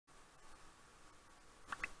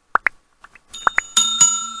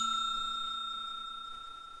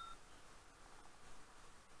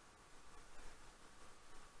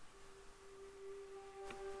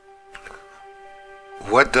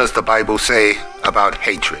What does the Bible say about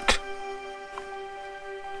hatred?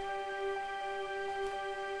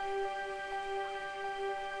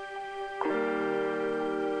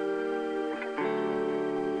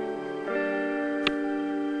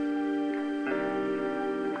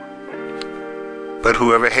 But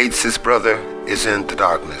whoever hates his brother is in the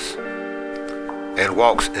darkness, and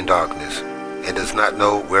walks in darkness, and does not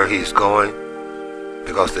know where he is going,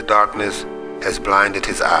 because the darkness has blinded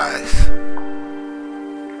his eyes.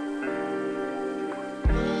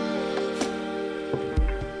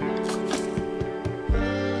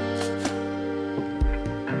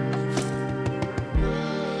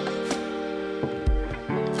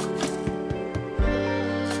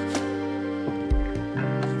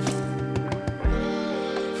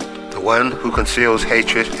 The one who conceals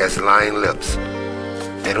hatred has lying lips,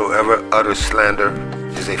 and whoever utters slander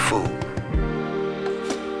is a fool.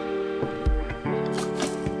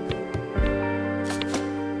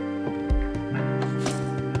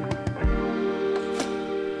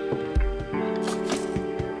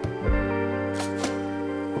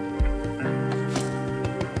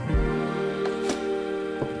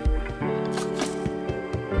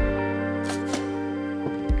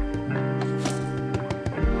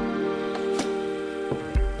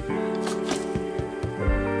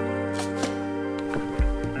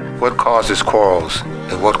 What causes quarrels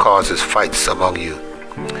and what causes fights among you?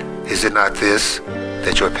 Is it not this,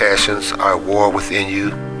 that your passions are at war within you?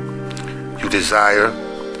 You desire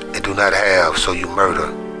and do not have, so you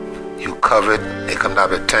murder. You covet and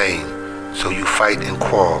cannot obtain, so you fight and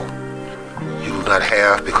quarrel. You do not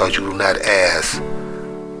have because you do not ask.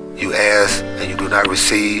 You ask and you do not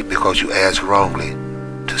receive because you ask wrongly,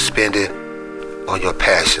 to spend it on your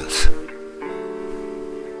passions.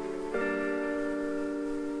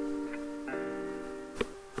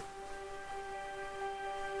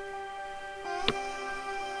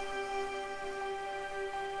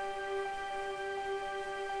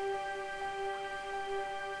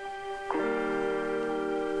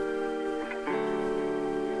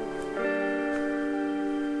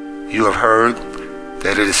 You have heard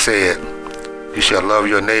that it is said, you shall love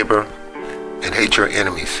your neighbor and hate your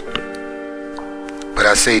enemies. But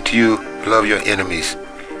I say to you, love your enemies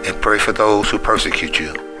and pray for those who persecute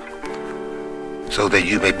you, so that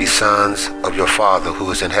you may be sons of your Father who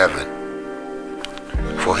is in heaven.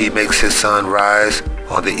 For he makes his sun rise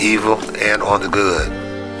on the evil and on the good,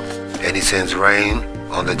 and he sends rain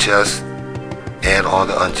on the just and on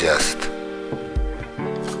the unjust.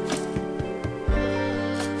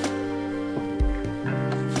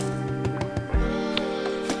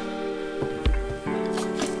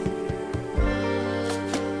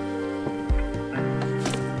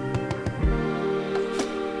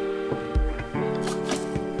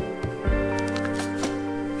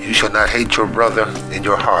 You shall not hate your brother in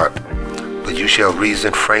your heart, but you shall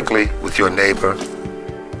reason frankly with your neighbor,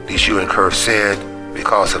 lest you incur sin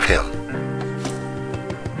because of him.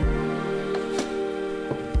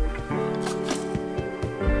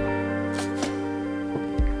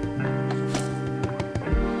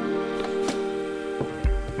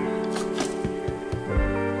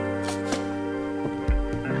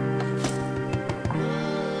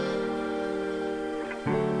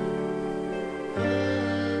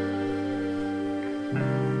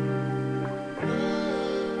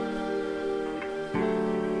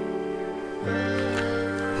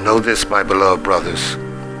 Know this, my beloved brothers.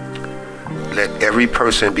 Let every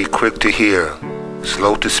person be quick to hear,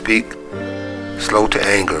 slow to speak, slow to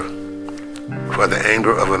anger. For the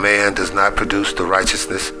anger of a man does not produce the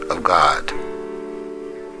righteousness of God.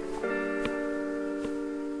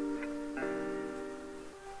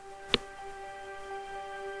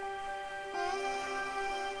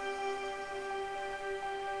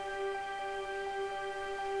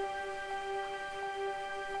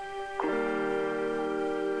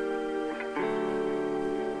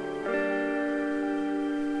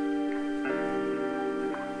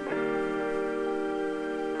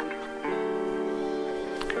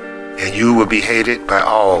 And you will be hated by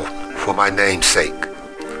all for my name's sake,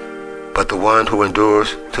 but the one who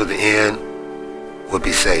endures to the end will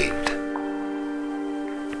be saved.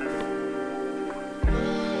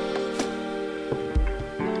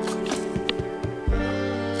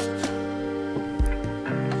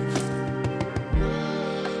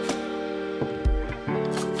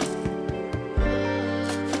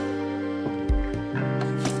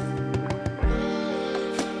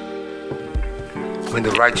 When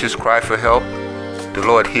the righteous cry for help, the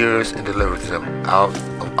Lord hears and delivers them out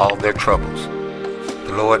of all their troubles.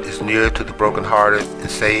 The Lord is near to the brokenhearted and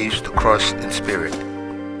saves the crushed in spirit.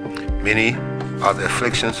 Many are the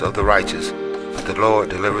afflictions of the righteous, but the Lord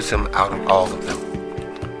delivers him out of all of them.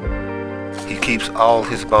 He keeps all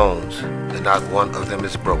his bones, and not one of them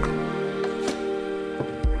is broken.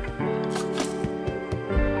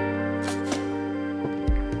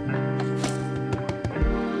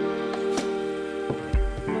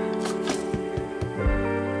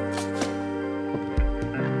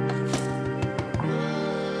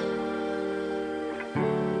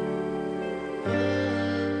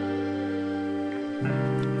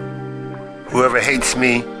 Whoever hates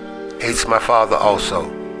me hates my Father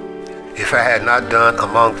also. If I had not done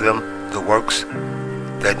among them the works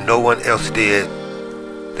that no one else did,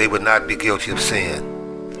 they would not be guilty of sin.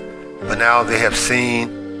 But now they have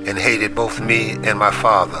seen and hated both me and my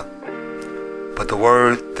Father. But the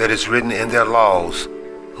word that is written in their laws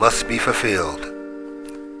must be fulfilled.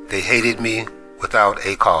 They hated me without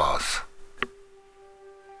a cause.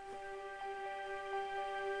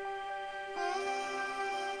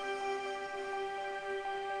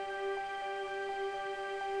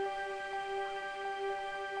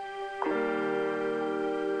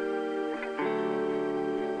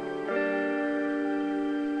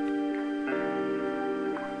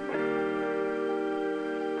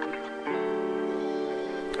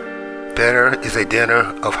 Better is a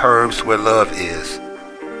dinner of herbs where love is,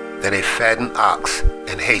 than a fattened ox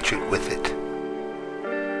and hatred with it.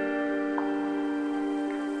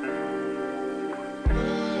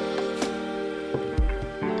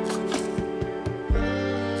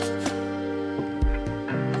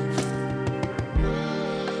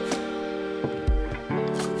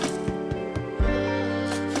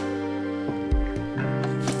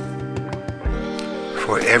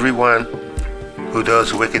 For everyone who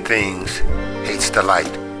does wicked things hates the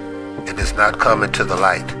light and does not come into the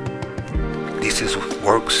light, lest his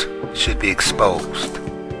works should be exposed.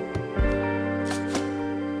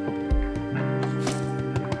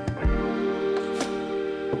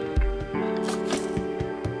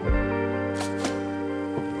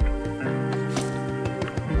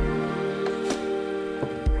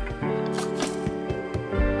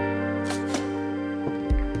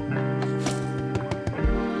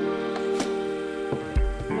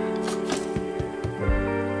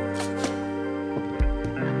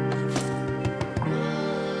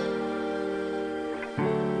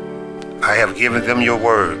 I have given them your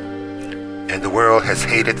word, and the world has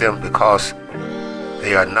hated them because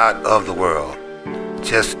they are not of the world,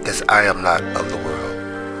 just as I am not of the world.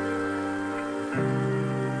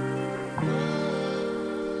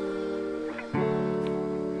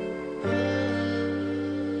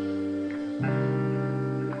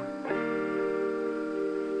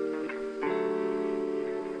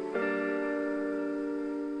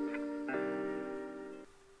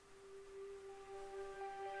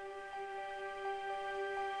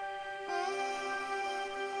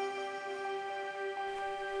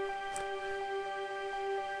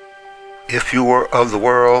 If you were of the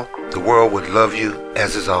world would love you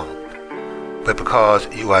as his own. But because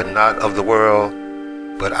you are not of the world,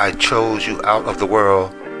 but I chose you out of the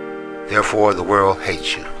world, therefore the world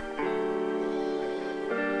hates you.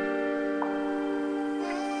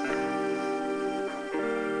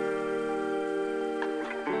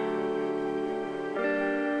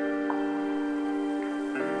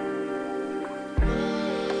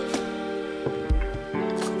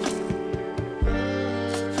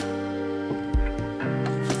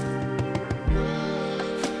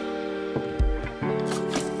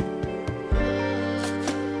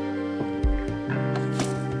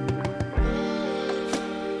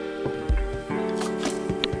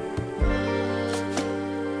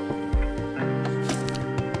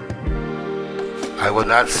 I will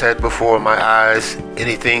not set before my eyes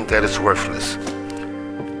anything that is worthless.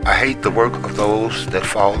 I hate the work of those that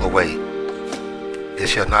fall away. It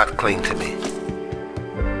shall not cling to me.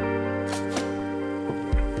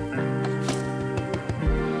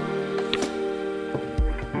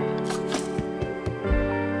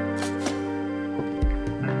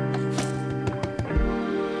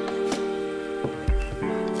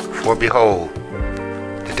 For behold,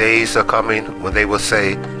 the days are coming when they will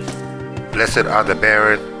say, Blessed are the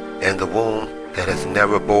barren, and the womb that has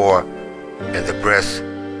never bore, and the breasts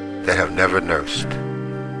that have never nursed.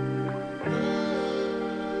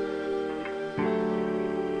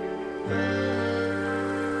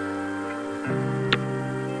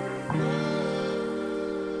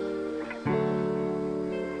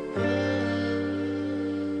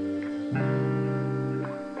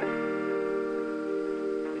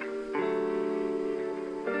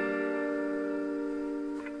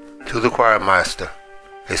 To the choir master,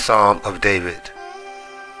 a psalm of David.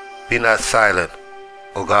 Be not silent,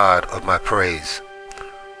 O God of my praise,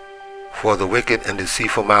 For the wicked and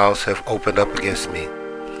deceitful mouths have opened up against me,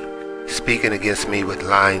 speaking against me with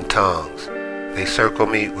lying tongues. They circle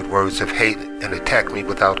me with words of hate and attack me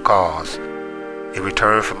without cause. In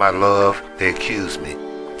return for my love, they accuse me.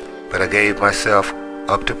 But I gave myself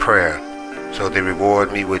up to prayer, so they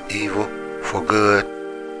reward me with evil for good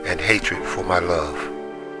and hatred for my love.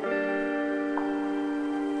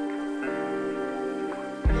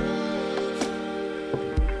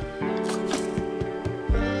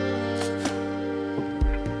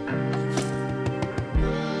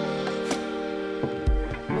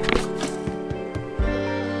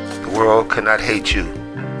 The world cannot hate you,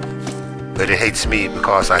 but it hates me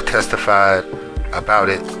because I testified about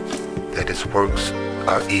it that its works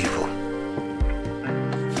are evil.